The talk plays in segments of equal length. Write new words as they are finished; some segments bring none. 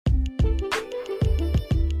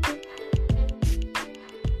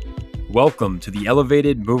Welcome to the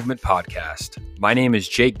Elevated Movement Podcast. My name is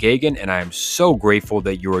Jake Gagain, and I am so grateful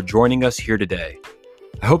that you are joining us here today.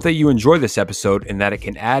 I hope that you enjoy this episode and that it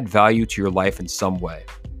can add value to your life in some way.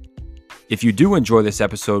 If you do enjoy this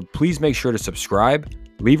episode, please make sure to subscribe,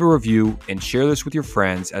 leave a review, and share this with your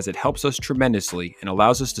friends as it helps us tremendously and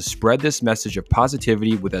allows us to spread this message of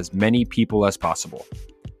positivity with as many people as possible.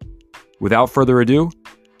 Without further ado,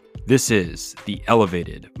 this is the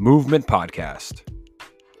Elevated Movement Podcast.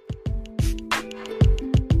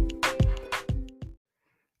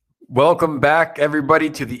 Welcome back, everybody,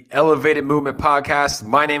 to the Elevated Movement Podcast.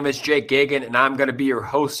 My name is Jake Gagain, and I'm going to be your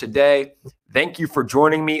host today. Thank you for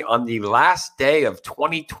joining me on the last day of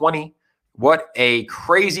 2020. What a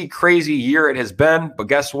crazy, crazy year it has been. But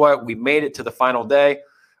guess what? We made it to the final day.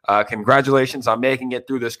 Congratulations on making it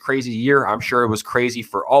through this crazy year. I'm sure it was crazy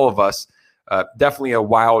for all of us. Definitely a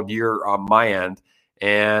wild year on my end.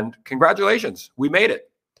 And congratulations. We made it.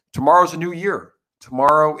 Tomorrow's a new year.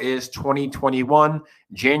 Tomorrow is 2021,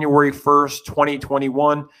 January 1st,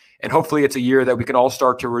 2021, and hopefully it's a year that we can all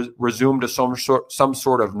start to resume to some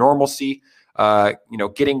sort of normalcy,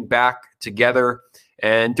 getting back together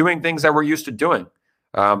and doing things that we're used to doing.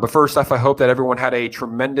 But first off, I hope that everyone had a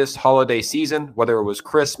tremendous holiday season, whether it was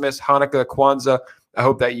Christmas, Hanukkah, Kwanzaa. I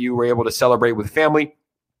hope that you were able to celebrate with family.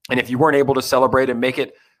 And if you weren't able to celebrate and make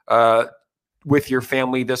it with your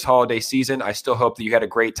family this holiday season, I still hope that you had a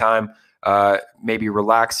great time. Maybe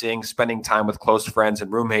relaxing, spending time with close friends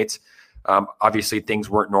and roommates. Obviously,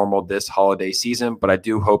 things weren't normal this holiday season, but I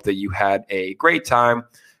do hope that you had a great time.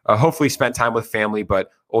 Hopefully spent time with family,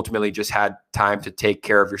 but ultimately just had time to take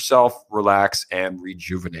care of yourself, relax, and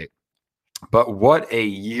rejuvenate. But what a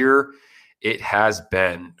year it has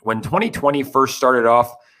been. When 2020 first started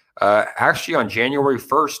off, actually on January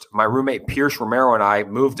 1st, my roommate Pierce Romero and I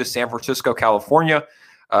moved to San Francisco, California.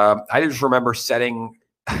 I just remember setting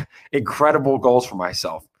incredible goals for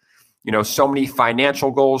myself. So many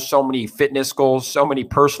financial goals, so many fitness goals, so many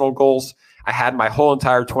personal goals. I had my whole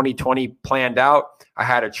entire 2020 planned out. I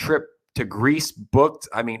had a trip to Greece booked.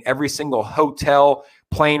 I mean, every single hotel,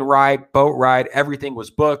 plane ride, boat ride, everything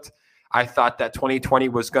was booked. I thought that 2020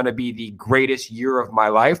 was going to be the greatest year of my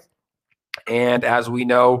life. And as we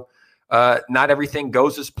know, not everything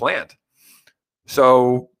goes as planned.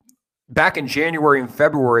 So back in January and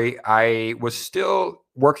February, I was still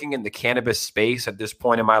working in the cannabis space at this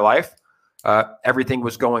point in my life. Everything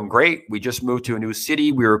was going great. We just moved to a new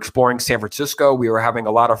city. We were exploring San Francisco. We were having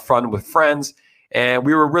a lot of fun with friends, and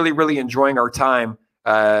we were really, really enjoying our time,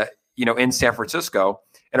 in San Francisco.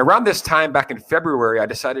 And around this time, back in February, I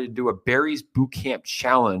decided to do a Berries Bootcamp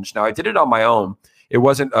Challenge. Now, I did it on my own. It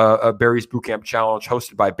wasn't a Berries Bootcamp Challenge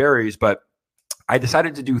hosted by Berries, but I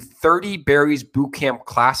decided to do 30 Berries Bootcamp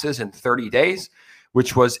classes in 30 days,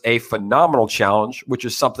 which was a phenomenal challenge, which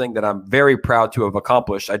is something that I'm very proud to have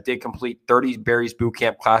accomplished. I did complete 30 Berries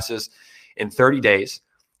Bootcamp classes in 30 days.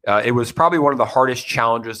 It was probably one of the hardest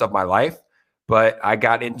challenges of my life, but I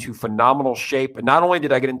got into phenomenal shape. And not only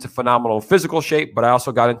did I get into phenomenal physical shape, but I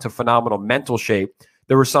also got into phenomenal mental shape.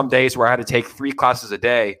 There were some days where I had to take 3 classes a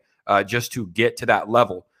day just to get to that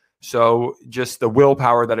level. So just the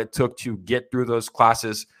willpower that it took to get through those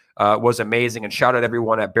classes was amazing. And shout out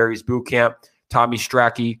everyone at Berries Bootcamp. Tommy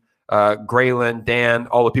Strachey, Graylin, Dan,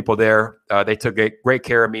 all the people there, they took great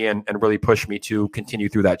care of me and really pushed me to continue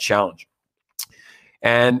through that challenge.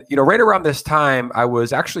 And, right around this time, I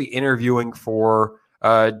was actually interviewing for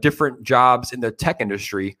different jobs in the tech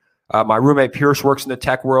industry. My roommate Pierce works in the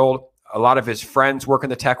tech world. A lot of his friends work in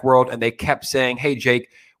the tech world, and they kept saying, "Hey, Jake,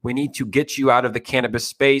 we need to get you out of the cannabis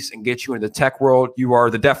space and get you into the tech world. You are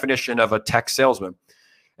the definition of a tech salesman."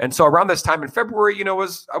 And so around this time in February, I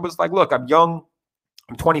was like, look, I'm young.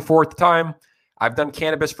 I'm 24 at the time. I've done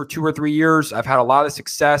cannabis for 2 or 3 years. I've had a lot of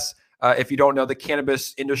success. If you don't know the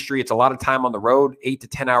cannabis industry, it's a lot of time on the road, 8 to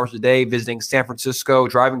 10 hours a day, visiting San Francisco,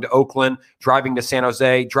 driving to Oakland, driving to San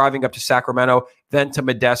Jose, driving up to Sacramento, then to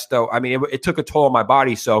Modesto. I mean, it took a toll on my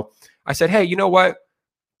body. So I said, hey, you know what?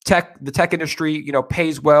 The tech industry,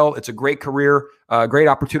 pays well. It's a great career, great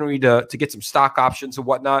opportunity to get some stock options and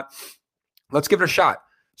whatnot. Let's give it a shot.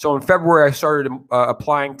 So in February, I started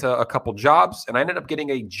applying to a couple jobs, and I ended up getting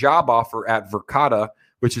a job offer at Verkada,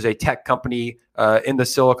 which is a tech company in the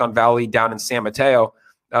Silicon Valley down in San Mateo,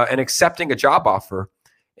 and accepting a job offer.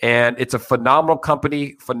 And it's a phenomenal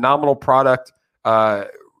company, phenomenal product.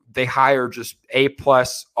 They hire just A+,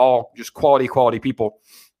 all just quality people.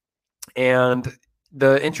 And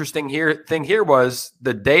the interesting thing here was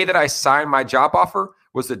the day that I signed my job offer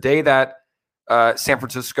was the day that San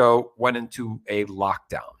Francisco went into a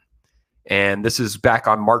lockdown. And this is back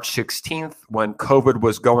on March 16th when COVID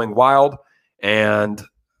was going wild. And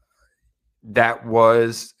that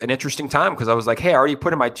was an interesting time because I was like, hey, I already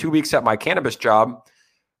put in my 2 weeks at my cannabis job.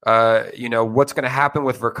 What's going to happen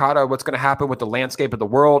with Verkada? What's going to happen with the landscape of the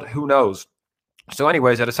world? Who knows? So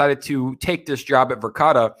anyways, I decided to take this job at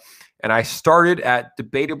Verkada, and I started at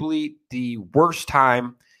debatably the worst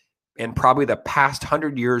time in probably the past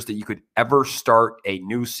 100 years that you could ever start a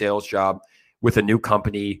new sales job with a new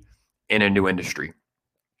company in a new industry.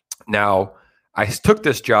 Now, I took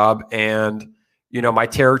this job, and my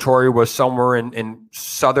territory was somewhere in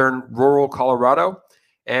southern rural Colorado.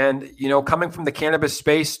 And, coming from the cannabis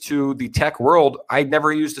space to the tech world, I'd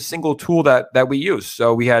never used a single tool that we use.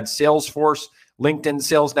 So we had Salesforce, LinkedIn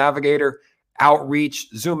Sales Navigator, Outreach,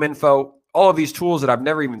 Zoom Info, all of these tools that I've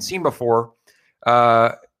never even seen before.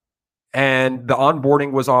 And the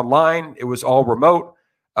onboarding was online. It was all remote.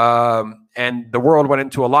 And the world went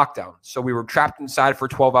into a lockdown. So we were trapped inside for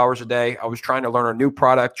 12 hours a day. I was trying to learn a new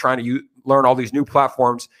product, trying to learn all these new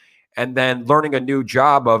platforms, and then learning a new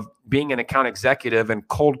job of being an account executive and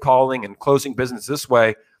cold calling and closing business this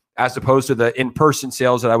way, as opposed to the in-person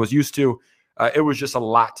sales that I was used to. It was just a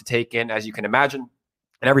lot to take in, as you can imagine.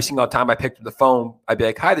 And every single time I picked up the phone, I'd be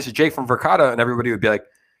like, hi, this is Jake from Verkada. And everybody would be like,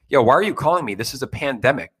 yo, why are you calling me? This is a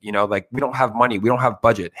pandemic. We don't have money. We don't have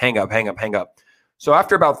budget. Hang up, hang up, hang up. So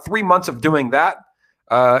after about 3 months of doing that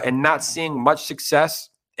and not seeing much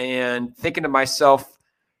success and thinking to myself,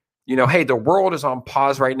 hey, the world is on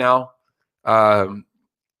pause right now.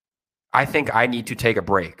 I think I need to take a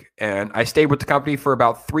break. And I stayed with the company for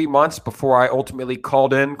about 3 months before I ultimately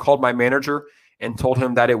called my manager and told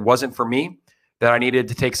him that it wasn't for me, that I needed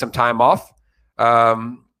to take some time off.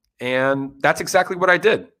 And that's exactly what I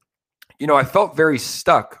did. I felt very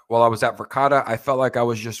stuck while I was at Verkada. I felt like I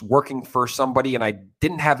was just working for somebody and I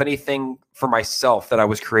didn't have anything for myself that I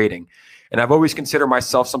was creating. And I've always considered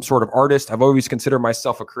myself some sort of artist. I've always considered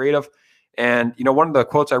myself a creative. And, one of the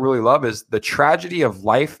quotes I really love is, the tragedy of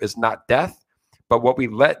life is not death, but what we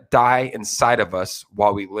let die inside of us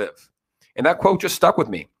while we live. And that quote just stuck with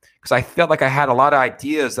me because I felt like I had a lot of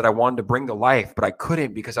ideas that I wanted to bring to life, but I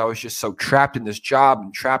couldn't because I was just so trapped in this job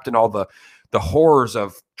and trapped in all the horrors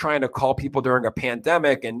of trying to call people during a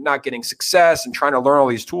pandemic and not getting success and trying to learn all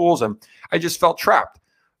these tools. And I just felt trapped.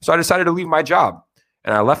 So I decided to leave my job,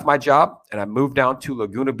 and I left my job and I moved down to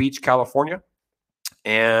Laguna Beach, California.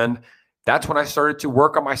 And that's when I started to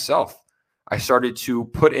work on myself. I started to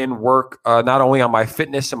put in work, not only on my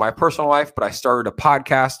fitness and my personal life, but I started a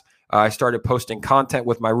podcast. I started posting content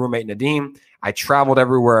with my roommate, Nadeem. I traveled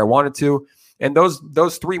everywhere I wanted to. And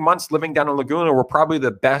those 3 months living down in Laguna were probably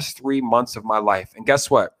the best 3 months of my life. And guess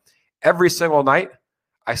what? Every single night,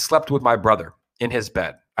 I slept with my brother in his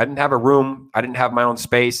bed. I didn't have a room. I didn't have my own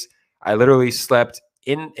space. I literally slept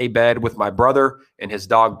in a bed with my brother and his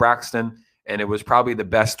dog, Braxton. And it was probably the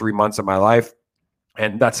best 3 months of my life.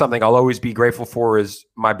 And that's something I'll always be grateful for, is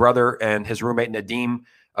my brother and his roommate, Nadeem,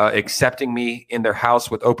 accepting me in their house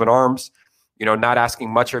with open arms, not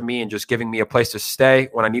asking much of me and just giving me a place to stay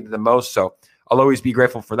when I needed the most. So I'll always be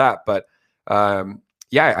grateful for that. But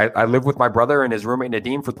I lived with my brother and his roommate,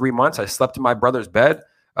 Nadeem, for 3 months. I slept in my brother's bed.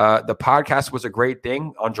 The podcast was a great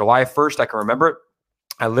thing. On July 1st, I can remember it.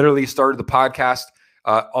 I literally started the podcast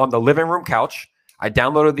on the living room couch. I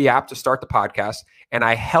downloaded the app to start the podcast, and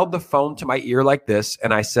I held the phone to my ear like this,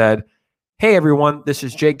 and I said, hey, everyone, this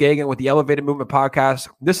is Jake Gagain with the Elevated Movement Podcast.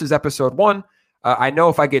 This is episode 1. I know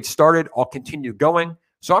if I get started, I'll continue going.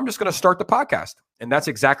 So I'm just going to start the podcast. And that's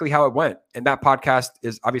exactly how it went. And that podcast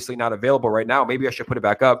is obviously not available right now. Maybe I should put it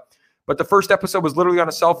back up. But the first episode was literally on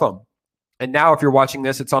a cell phone. And now if you're watching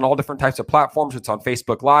this, it's on all different types of platforms. It's on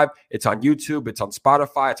Facebook Live. It's on YouTube. It's on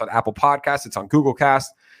Spotify. It's on Apple Podcasts. It's on Google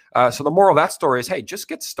Cast. So the moral of that story is, hey, just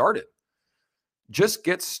get started. Just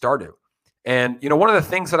get started. And, one of the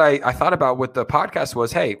things that I thought about with the podcast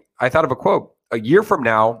was, hey, I thought of a quote: a year from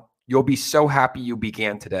now, you'll be so happy you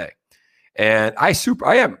began today. And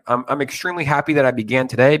I'm extremely happy that I began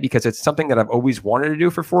today, because it's something that I've always wanted to do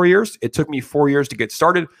for 4 years. It took me 4 years to get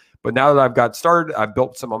started, but now that I've got started, I've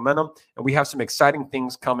built some momentum, and we have some exciting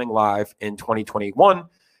things coming live in 2021,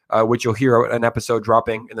 which you'll hear an episode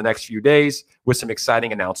dropping in the next few days with some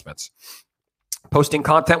exciting announcements. Posting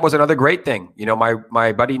content was another great thing.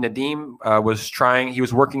 My buddy Nadeem he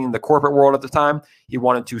was working in the corporate world at the time. He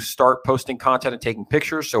wanted to start posting content and taking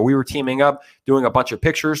pictures. So we were teaming up, doing a bunch of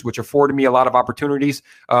pictures, which afforded me a lot of opportunities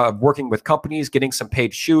of working with companies, getting some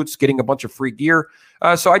paid shoots, getting a bunch of free gear.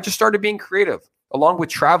 So I just started being creative, along with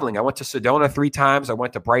traveling. I went to Sedona 3 times. I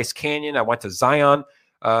went to Bryce Canyon. I went to Zion.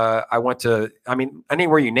 I went to,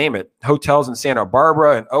 anywhere you name it, hotels in Santa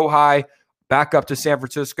Barbara and Ojai, back up to San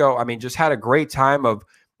Francisco. Just had a great time of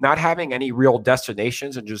not having any real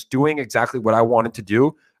destinations and just doing exactly what I wanted to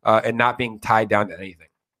do and not being tied down to anything.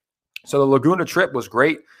 So the Laguna trip was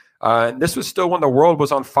great. And this was still when the world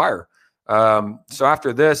was on fire. So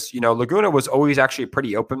after this, Laguna was always actually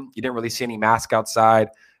pretty open. You didn't really see any masks outside.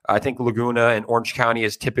 I think Laguna and Orange County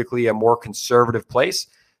is typically a more conservative place.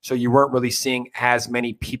 So you weren't really seeing as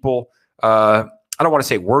many people, I don't want to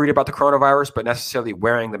say worried about the coronavirus, but necessarily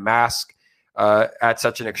wearing the mask at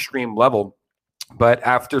such an extreme level. But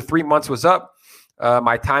after 3 months was up,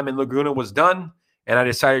 my time in Laguna was done, and I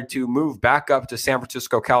decided to move back up to San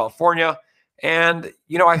Francisco, California. And,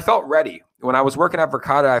 I felt ready. When I was working at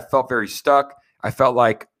Verkada, I felt very stuck. I felt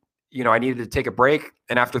like, I needed to take a break.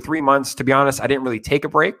 And after 3 months, to be honest, I didn't really take a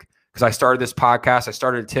break because I started this podcast. I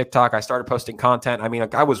started a TikTok. I started posting content. I mean,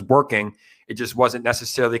 I was working. It just wasn't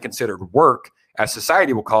necessarily considered work, as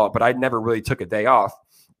society will call it, but I never really took a day off.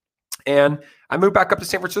 And I moved back up to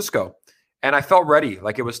San Francisco, and I felt ready.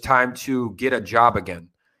 Like it was time to get a job again,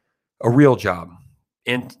 a real job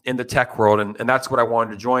in the tech world. And that's what I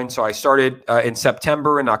wanted to join. So I started in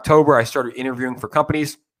September and October. I started interviewing for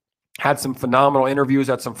companies, had some phenomenal interviews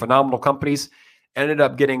at some phenomenal companies, ended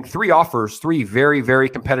up getting 3 offers, 3 very, very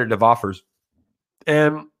competitive offers.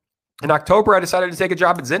 And in October, I decided to take a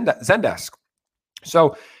job at Zendesk.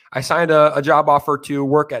 So I signed a job offer to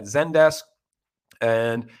work at Zendesk,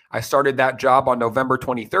 and I started that job on November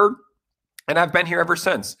 23rd, and I've been here ever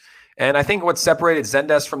since. And I think what separated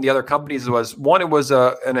Zendesk from the other companies was, one, it was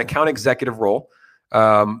an account executive role.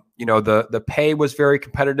 The pay was very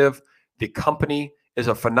competitive. The company is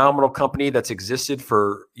a phenomenal company that's existed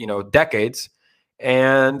for, decades.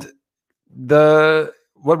 And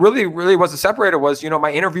what really was the separator was,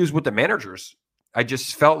 my interviews with the managers. I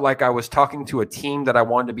just felt like I was talking to a team that I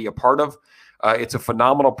wanted to be a part of. It's a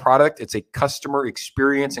phenomenal product. It's a customer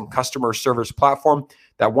experience and customer service platform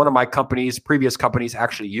that one of my previous companies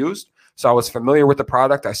actually used. So I was familiar with the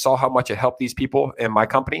product. I saw how much it helped these people in my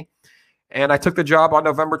company. And I took the job on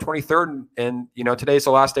November 23rd. And today's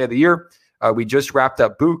the last day of the year. We just wrapped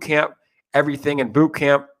up boot camp. Everything in boot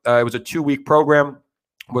camp, it was a 2-week program,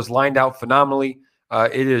 was lined out phenomenally.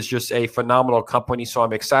 It is just a phenomenal company. So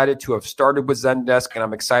I'm excited to have started with Zendesk, and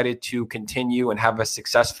I'm excited to continue and have a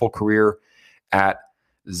successful career at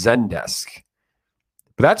Zendesk.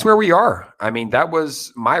 But that's where we are. I mean, that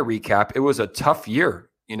was my recap. It was a tough year.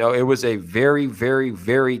 It was a very, very,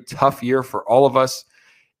 very tough year for all of us.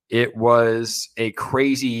 It was a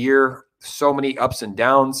crazy year. So many ups and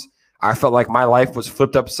downs. I felt like my life was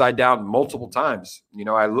flipped upside down multiple times.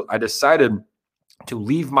 I decided to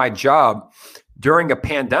leave my job during a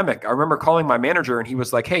pandemic. I remember calling my manager, and he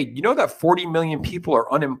was like, "Hey, you know that 40 million people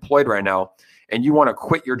are unemployed right now, and you want to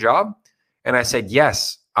quit your job?" And I said,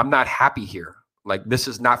 "Yes, I'm not happy here. Like, this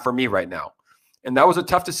is not for me right now." And that was a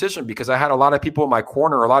tough decision because I had a lot of people in my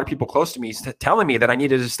corner, a lot of people close to me telling me that I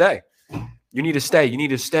needed to stay. You need to stay. You need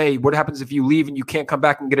to stay. What happens if you leave and you can't come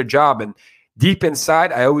back and get a job? And deep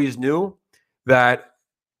inside, I always knew that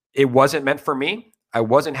it wasn't meant for me. I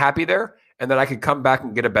wasn't happy there, and that I could come back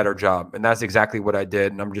and get a better job. And that's exactly what I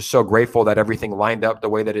did. And I'm just so grateful that everything lined up the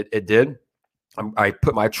way that it did. I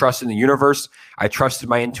put my trust in the universe. I trusted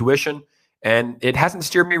my intuition, and it hasn't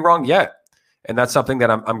steered me wrong yet. And that's something that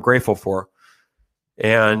I'm grateful for.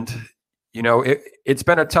 And, it's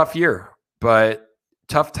been a tough year, but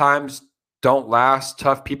tough times don't last.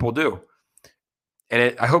 Tough people do.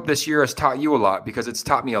 And I hope this year has taught you a lot, because it's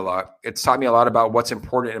taught me a lot. It's taught me a lot about what's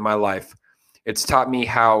important in my life. It's taught me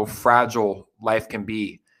how fragile life can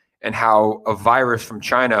be, and how a virus from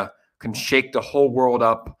China can shake the whole world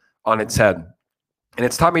up on its head. And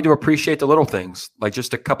it's taught me to appreciate the little things, like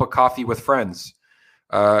just a cup of coffee with friends,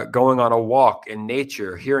 going on a walk in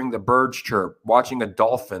nature, hearing the birds chirp, watching a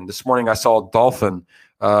dolphin. This morning I saw a dolphin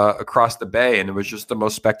across the bay, and it was just the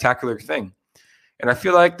most spectacular thing. And I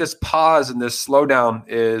feel like this pause and this slowdown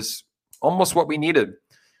is almost what we needed.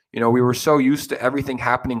 We were so used to everything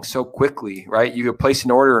happening so quickly, right? You could place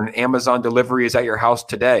an order and Amazon delivery is at your house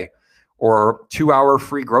today, or 2-hour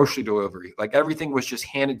free grocery delivery. Like, everything was just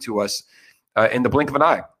handed to us in the blink of an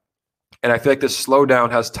eye. And I feel like this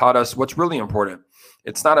slowdown has taught us what's really important.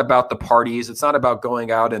 It's not about the parties. It's not about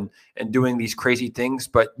going out and doing these crazy things,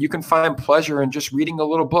 but you can find pleasure in just reading a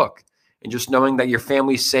little book and just knowing that your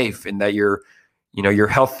family's safe and that you're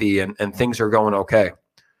healthy and things are going okay.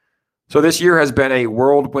 So this year has been a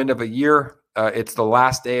whirlwind of a year. It's the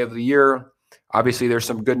last day of the year. Obviously, there's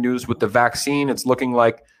some good news with the vaccine. It's looking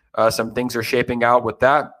like some things are shaping out with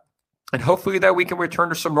that. And hopefully that we can return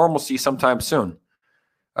to some normalcy sometime soon.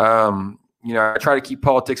 I try to keep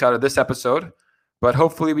politics out of this episode, but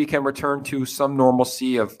hopefully we can return to some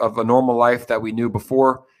normalcy of a normal life that we knew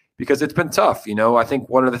before, because it's been tough. I think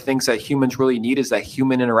one of the things that humans really need is that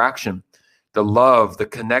human interaction, love, the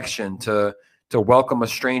connection to welcome a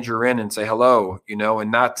stranger in and say hello,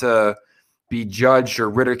 and not to be judged or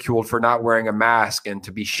ridiculed for not wearing a mask, and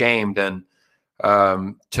to be shamed, and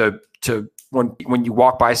to when you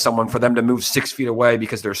walk by someone, for them to move 6 feet away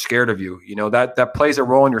because they're scared of you. That plays a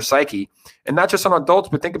role in your psyche, and not just on adults,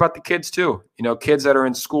 but think about the kids too. Kids that are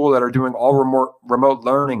in school that are doing all remote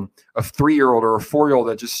learning, a 3-year-old or a 4-year-old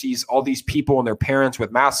that just sees all these people and their parents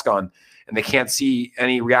with masks on, and they can't see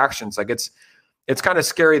any reactions. Like it's kind of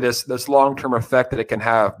scary, this long-term effect that it can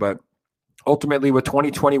have. But ultimately, with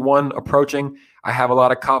 2021 approaching, I have a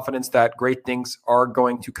lot of confidence that great things are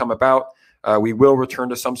going to come about. We will return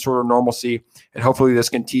to some sort of normalcy, and hopefully this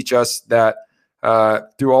can teach us that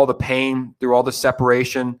through all the pain, through all the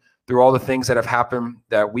separation, through all the things that have happened,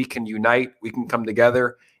 that we can unite, we can come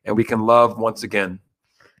together, and we can love once again.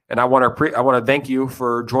 And I want to thank you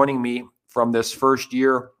for joining me from this first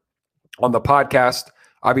year on the podcast.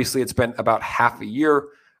 Obviously, it's been about half a year,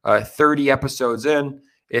 30 episodes in.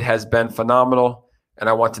 It has been phenomenal, and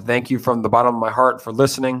I want to thank you from the bottom of my heart for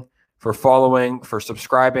listening, for following, for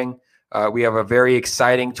subscribing. We have a very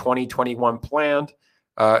exciting 2021 planned.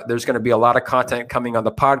 There's going to be a lot of content coming on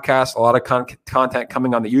the podcast, a lot of content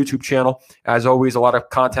coming on the YouTube channel. As always, a lot of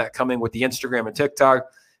content coming with the Instagram and TikTok.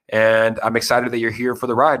 And I'm excited that you're here for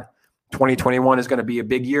the ride. 2021 is going to be a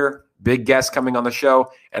big year, big guests coming on the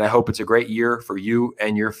show, and I hope it's a great year for you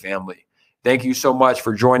and your family. Thank you so much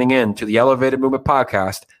for joining in to the Elevated Movement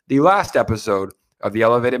Podcast, the last episode of the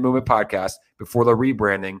Elevated Movement Podcast before the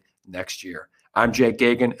rebranding next year. I'm Jake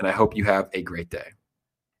Gagain, and I hope you have a great day.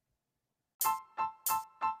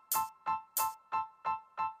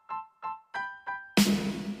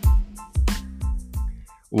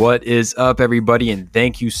 What is up, everybody? And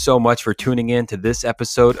thank you so much for tuning in to this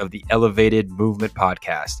episode of the Elevated Movement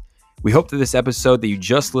Podcast. We hope that this episode that you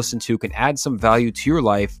just listened to can add some value to your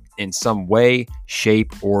life in some way,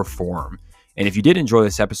 shape, or form. And if you did enjoy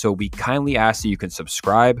this episode, we kindly ask that you can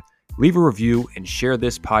subscribe, leave a review, and share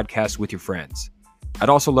this podcast with your friends. I'd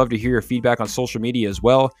also love to hear your feedback on social media as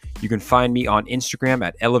well. You can find me on Instagram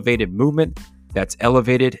at Elevated Movement. That's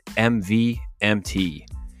Elevated MVMT.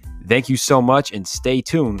 Thank you so much, and stay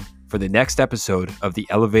tuned for the next episode of the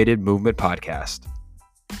Elevated Movement Podcast.